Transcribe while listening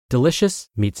Delicious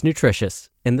meets nutritious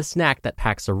in the snack that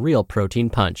packs a real protein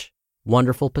punch.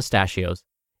 Wonderful Pistachios.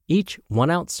 Each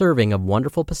 1-ounce serving of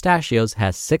Wonderful Pistachios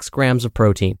has 6 grams of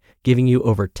protein, giving you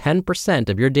over 10%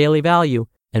 of your daily value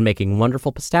and making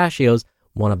Wonderful Pistachios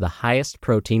one of the highest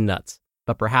protein nuts.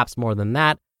 But perhaps more than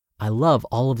that, I love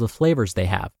all of the flavors they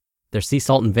have. Their sea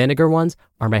salt and vinegar ones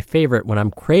are my favorite when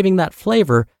I'm craving that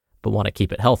flavor but want to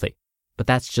keep it healthy. But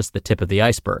that's just the tip of the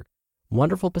iceberg.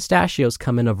 Wonderful Pistachios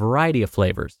come in a variety of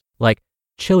flavors, like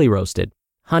chili roasted,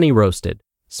 honey roasted,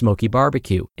 smoky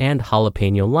barbecue, and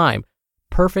jalapeno lime,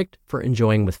 perfect for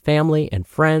enjoying with family and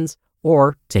friends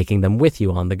or taking them with you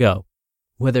on the go.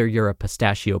 Whether you're a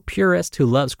pistachio purist who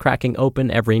loves cracking open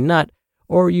every nut,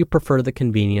 or you prefer the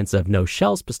convenience of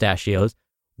no-shells pistachios,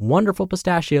 Wonderful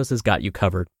Pistachios has got you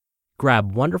covered.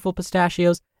 Grab Wonderful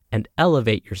Pistachios and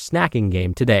elevate your snacking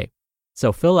game today.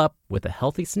 So fill up with a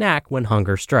healthy snack when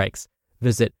hunger strikes.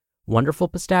 Visit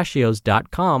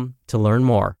wonderfulpistachios.com to learn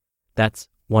more. That's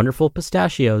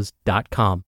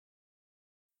wonderfulpistachios.com.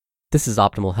 This is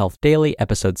Optimal Health Daily,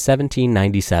 episode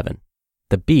 1797,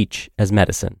 The Beach as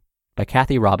Medicine, by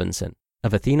Kathy Robinson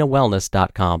of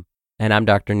AthenaWellness.com. And I'm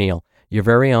Dr. Neal, your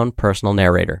very own personal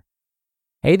narrator.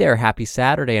 Hey there, happy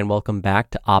Saturday, and welcome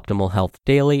back to Optimal Health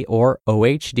Daily, or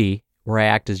OHD, where I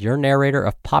act as your narrator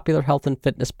of popular health and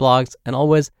fitness blogs, and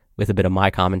always with a bit of my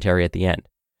commentary at the end.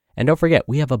 And don't forget,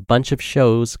 we have a bunch of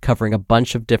shows covering a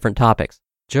bunch of different topics.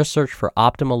 Just search for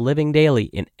Optimal Living Daily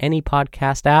in any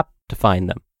podcast app to find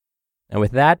them. And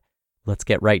with that, let's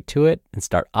get right to it and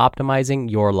start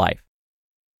optimizing your life.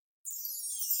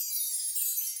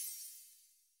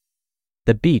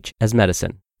 The Beach as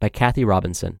Medicine, by Kathy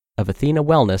Robinson of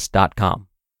AthenaWellness.com.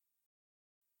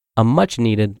 A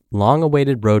much-needed,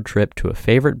 long-awaited road trip to a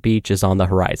favorite beach is on the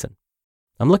horizon.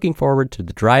 I'm looking forward to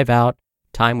the drive out,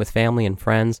 time with family and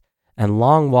friends, and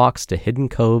long walks to hidden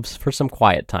coves for some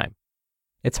quiet time.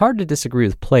 It's hard to disagree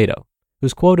with Plato,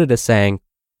 who's quoted as saying,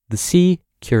 "The sea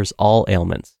cures all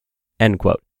ailments." End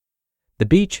quote. The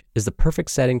beach is the perfect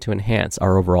setting to enhance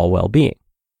our overall well-being.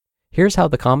 Here's how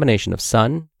the combination of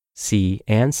sun, sea,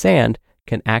 and sand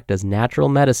can act as natural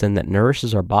medicine that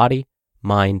nourishes our body,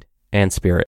 mind, and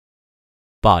spirit.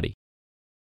 Body.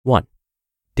 1.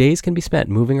 Days can be spent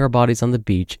moving our bodies on the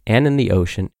beach and in the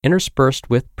ocean, interspersed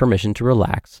with permission to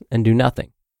relax and do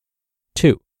nothing.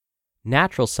 2.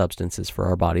 Natural substances for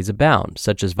our bodies abound,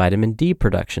 such as vitamin D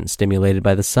production stimulated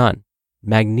by the sun,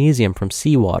 magnesium from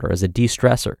seawater as a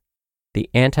de-stressor, the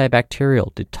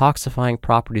antibacterial detoxifying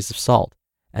properties of salt,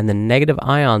 and the negative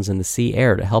ions in the sea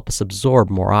air to help us absorb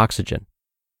more oxygen.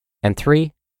 And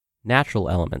 3. Natural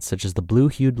elements such as the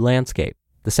blue-hued landscape,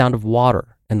 the sound of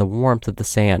water, and the warmth of the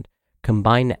sand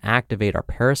combine to activate our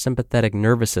parasympathetic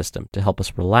nervous system to help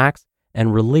us relax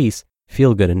and release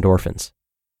feel-good endorphins.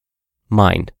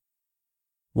 Mind.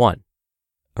 1.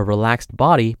 A relaxed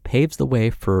body paves the way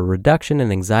for a reduction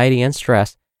in anxiety and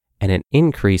stress and an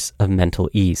increase of mental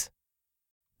ease.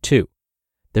 2.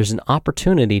 There's an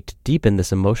opportunity to deepen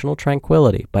this emotional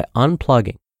tranquility by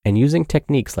unplugging and using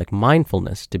techniques like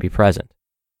mindfulness to be present.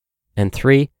 And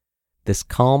 3. This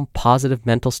calm, positive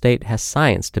mental state has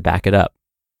science to back it up.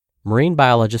 Marine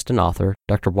biologist and author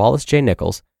Dr. Wallace J.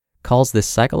 Nichols calls this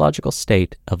psychological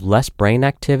state of less brain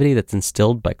activity that's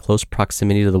instilled by close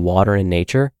proximity to the water and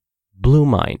nature, blue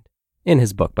mind, in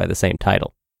his book by the same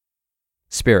title.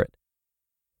 Spirit.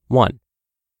 1.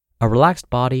 A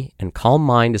relaxed body and calm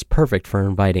mind is perfect for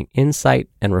inviting insight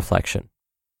and reflection.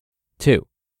 2.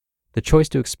 The choice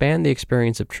to expand the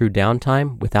experience of true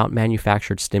downtime without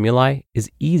manufactured stimuli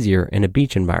is easier in a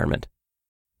beach environment.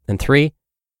 And 3.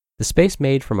 The space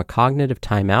made from a cognitive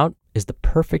timeout is the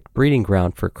perfect breeding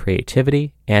ground for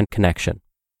creativity and connection.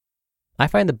 I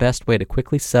find the best way to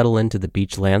quickly settle into the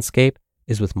beach landscape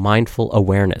is with mindful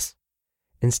awareness.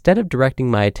 Instead of directing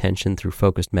my attention through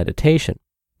focused meditation,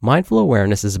 mindful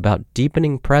awareness is about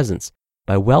deepening presence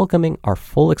by welcoming our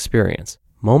full experience,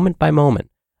 moment by moment,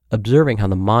 observing how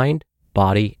the mind,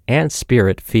 body, and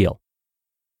spirit feel.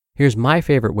 Here's my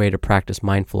favorite way to practice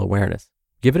mindful awareness.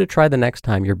 Give it a try the next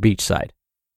time you're beachside.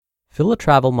 Fill a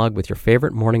travel mug with your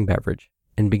favorite morning beverage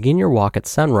and begin your walk at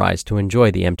sunrise to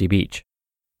enjoy the empty beach.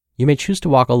 You may choose to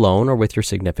walk alone or with your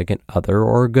significant other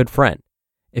or a good friend.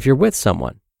 If you're with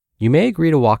someone, you may agree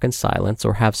to walk in silence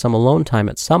or have some alone time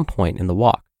at some point in the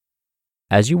walk.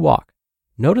 As you walk,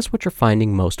 notice what you're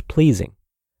finding most pleasing.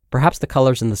 Perhaps the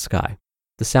colors in the sky,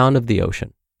 the sound of the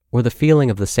ocean, or the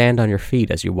feeling of the sand on your feet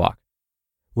as you walk.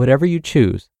 Whatever you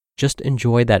choose, just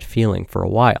enjoy that feeling for a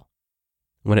while.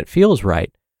 When it feels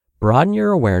right, broaden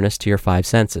your awareness to your 5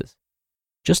 senses.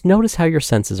 Just notice how your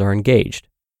senses are engaged.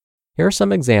 Here are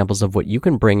some examples of what you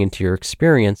can bring into your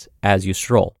experience as you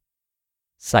stroll.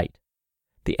 sight.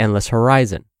 The endless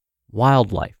horizon,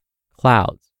 wildlife,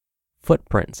 clouds,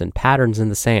 footprints and patterns in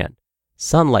the sand,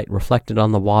 sunlight reflected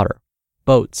on the water,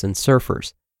 boats and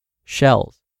surfers,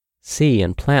 shells, sea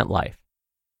and plant life.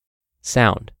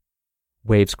 Sound,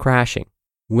 waves crashing,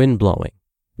 wind blowing,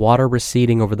 water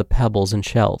receding over the pebbles and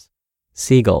shells,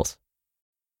 seagulls.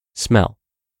 Smell,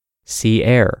 sea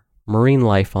air, marine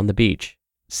life on the beach,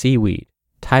 seaweed,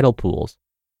 tidal pools.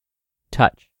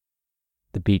 Touch,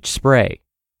 the beach spray,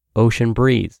 ocean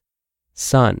breeze,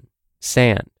 sun,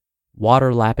 sand,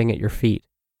 water lapping at your feet,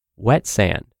 wet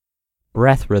sand,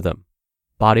 breath rhythm,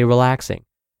 body relaxing,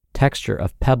 texture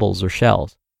of pebbles or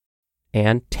shells.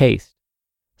 And taste,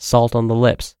 salt on the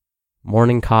lips,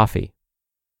 morning coffee.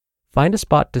 Find a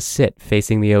spot to sit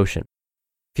facing the ocean.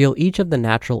 Feel each of the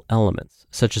natural elements,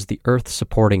 such as the earth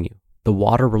supporting you, the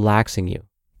water relaxing you,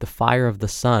 the fire of the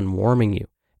sun warming you,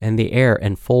 and the air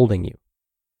enfolding you.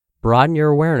 Broaden your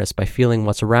awareness by feeling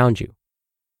what's around you.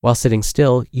 While sitting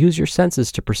still, use your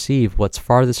senses to perceive what's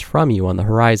farthest from you on the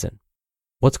horizon.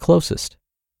 What's closest?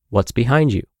 What's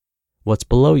behind you? What's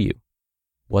below you?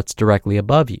 What's directly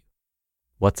above you?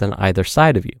 What's on either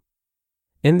side of you?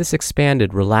 In this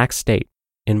expanded, relaxed state,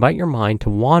 invite your mind to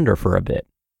wander for a bit.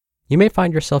 You may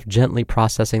find yourself gently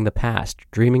processing the past,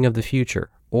 dreaming of the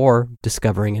future, or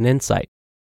discovering an insight.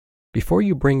 Before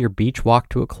you bring your beach walk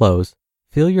to a close,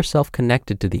 feel yourself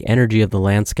connected to the energy of the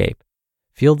landscape.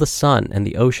 Feel the sun and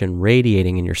the ocean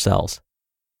radiating in your cells.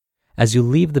 As you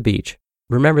leave the beach,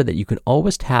 remember that you can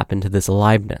always tap into this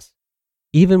aliveness.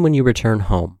 Even when you return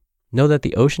home, know that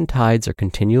the ocean tides are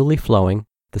continually flowing,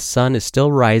 the sun is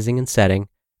still rising and setting,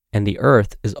 and the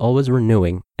earth is always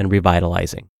renewing and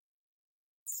revitalizing.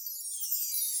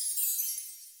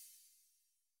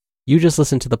 You just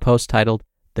listened to the post titled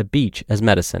The Beach as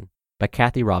Medicine by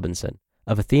Kathy Robinson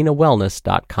of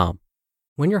AthenaWellness.com.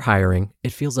 When you're hiring,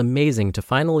 it feels amazing to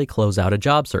finally close out a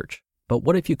job search. But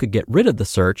what if you could get rid of the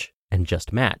search and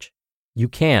just match? You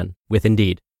can with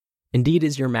Indeed. Indeed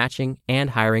is your matching and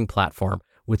hiring platform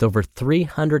with over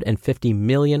 350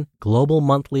 million global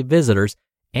monthly visitors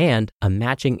and a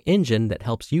matching engine that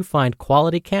helps you find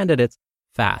quality candidates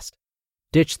fast.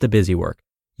 Ditch the busy work.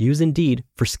 Use Indeed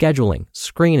for scheduling,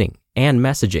 screening, and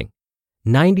messaging.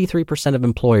 93% of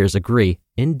employers agree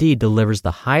Indeed delivers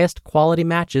the highest quality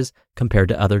matches compared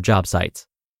to other job sites.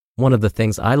 One of the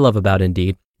things I love about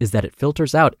Indeed is that it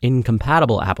filters out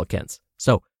incompatible applicants.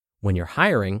 So when you're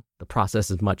hiring, the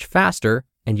process is much faster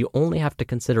and you only have to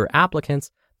consider applicants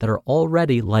that are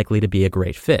already likely to be a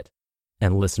great fit.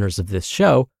 And listeners of this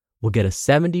show will get a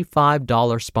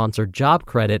 $75 sponsored job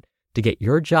credit to get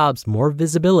your jobs more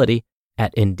visibility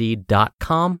at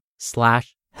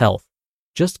Indeed.com/health.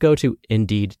 Just go to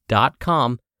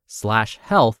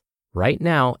Indeed.com/health right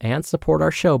now and support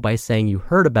our show by saying you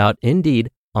heard about Indeed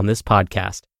on this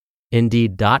podcast.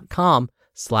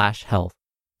 Indeed.com/health.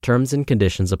 Terms and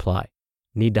conditions apply.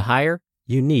 Need to hire?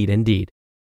 You need Indeed.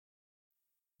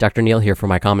 Dr. Neal here for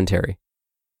my commentary.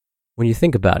 When you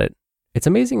think about it, it's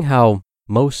amazing how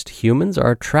most humans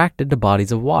are attracted to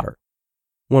bodies of water.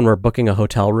 When we're booking a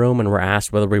hotel room and we're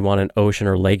asked whether we want an ocean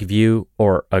or lake view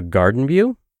or a garden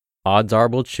view, odds are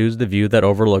we'll choose the view that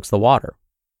overlooks the water.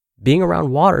 Being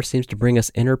around water seems to bring us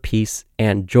inner peace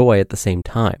and joy at the same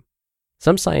time.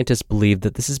 Some scientists believe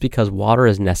that this is because water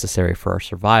is necessary for our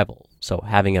survival, so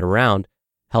having it around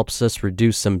helps us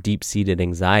reduce some deep-seated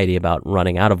anxiety about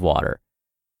running out of water.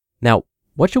 Now,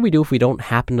 what should we do if we don't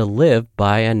happen to live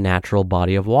by a natural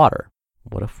body of water?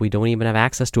 What if we don't even have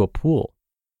access to a pool?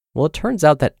 Well, it turns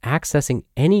out that accessing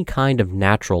any kind of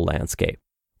natural landscape,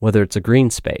 whether it's a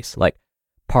green space like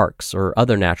parks or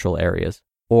other natural areas,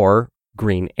 or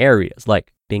green areas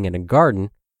like being in a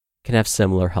garden, can have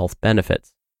similar health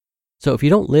benefits. So if you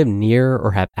don't live near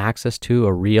or have access to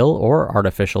a real or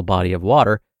artificial body of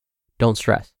water, don't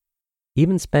stress.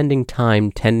 Even spending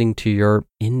time tending to your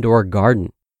indoor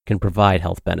garden can provide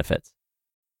health benefits.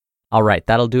 All right,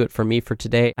 that'll do it for me for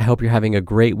today. I hope you're having a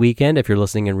great weekend if you're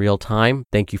listening in real time.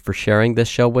 Thank you for sharing this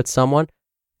show with someone.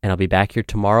 And I'll be back here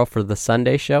tomorrow for the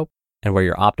Sunday show and where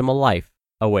your optimal life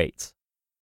awaits.